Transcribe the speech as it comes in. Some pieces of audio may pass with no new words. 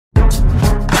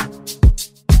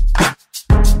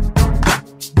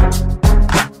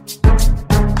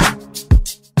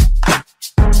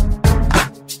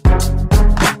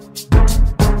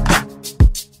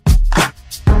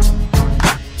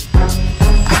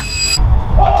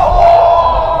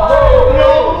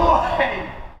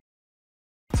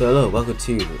So hello, welcome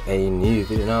to a new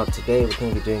video. Now today we're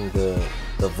going to be doing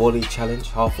the volley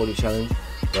challenge, half volley challenge,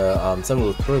 where someone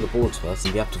will throw the ball to us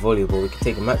and we have to volley the ball. We can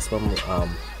take a maximum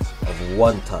of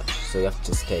one touch, so you have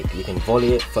to just take, you can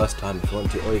volley it first time if you want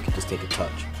to, or you can just take a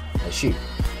touch and shoot.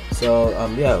 So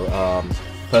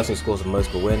person who scores the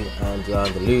most will win, and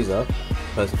the loser,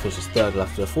 person who finishes third, will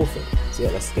have to forfeit. So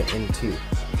yeah, let's get into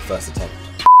the first attempt.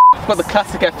 I've got the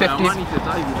classic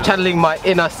F50s, channeling my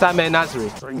inner Samir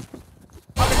Nasri.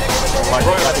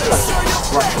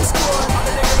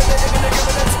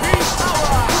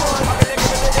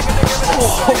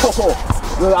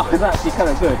 That was actually kind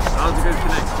of good. That was a good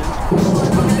connection.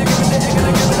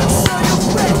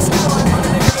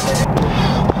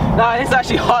 No, it's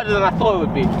actually harder than I thought it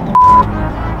would be.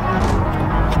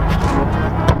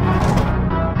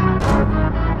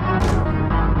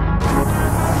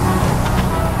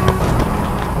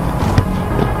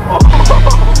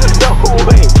 No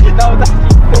way! That was actually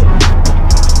sick.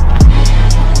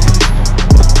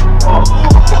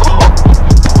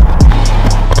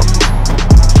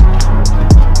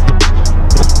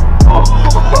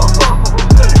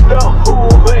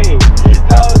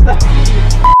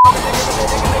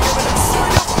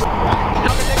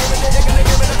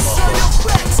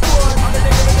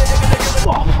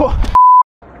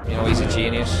 You know, he's a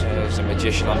genius, he's a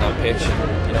magician on that pitch,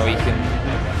 and you know, he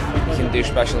can do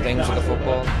special things with the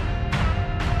football.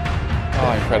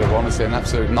 Oh, incredible, honestly, an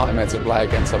absolute nightmare to play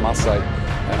against, I must say,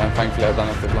 and thankfully I don't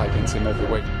have to play against him every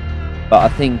week. But I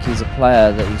think he's a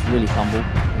player that he's really humble,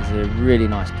 he's a really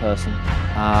nice person,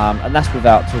 and that's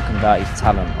without talking about his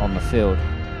talent on the field.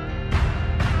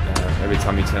 Every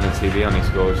time you turn the TV on, he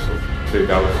scores 2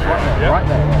 goals. Right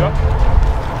there. Yeah.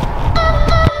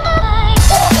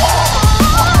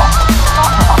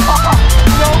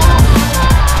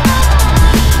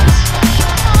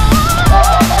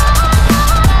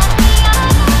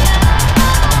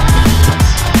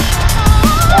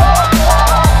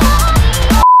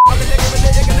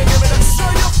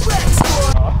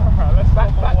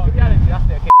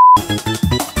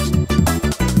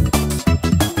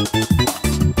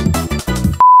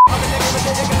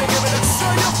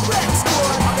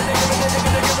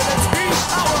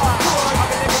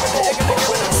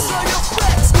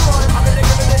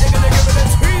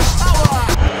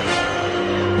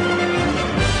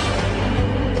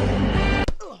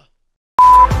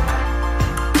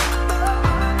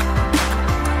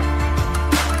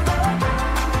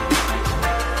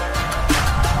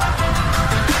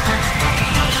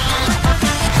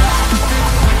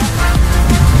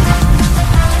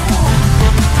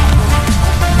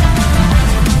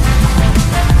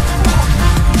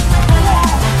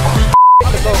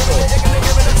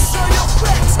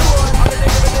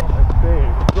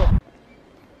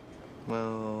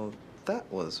 Well,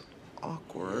 that was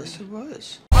awkward. Yes, it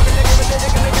was.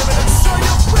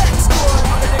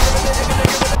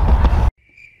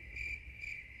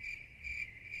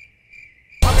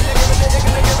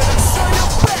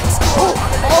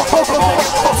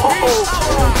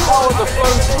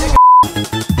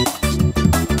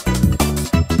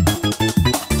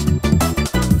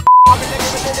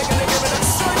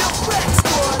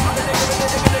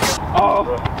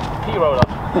 He rolled up.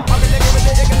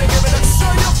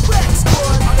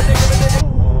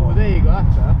 Oh, there you go,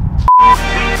 that's her.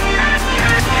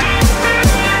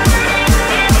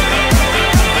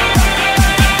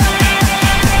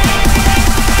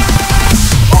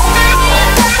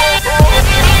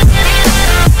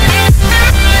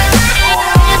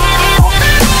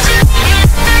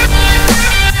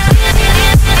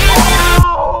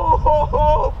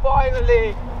 Oh, finally!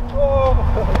 Oh.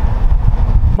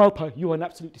 Mopo, you're an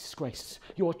absolute disgrace.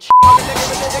 You're a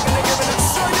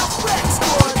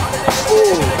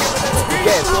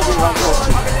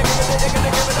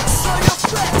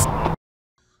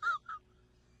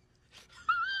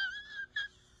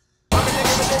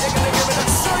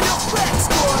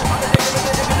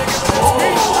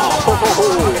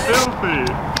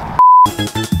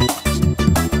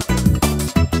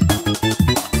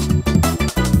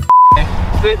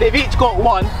They've each got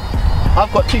one.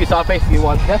 I've got 2, so I've basically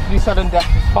won. You have to do sudden death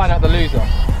to find out the loser.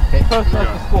 Okay, first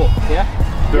person to score, yeah?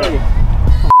 Ready?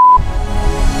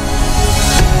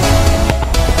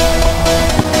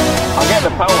 I'll get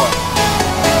the power.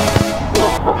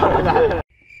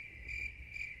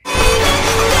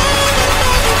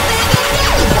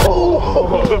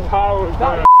 the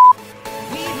power.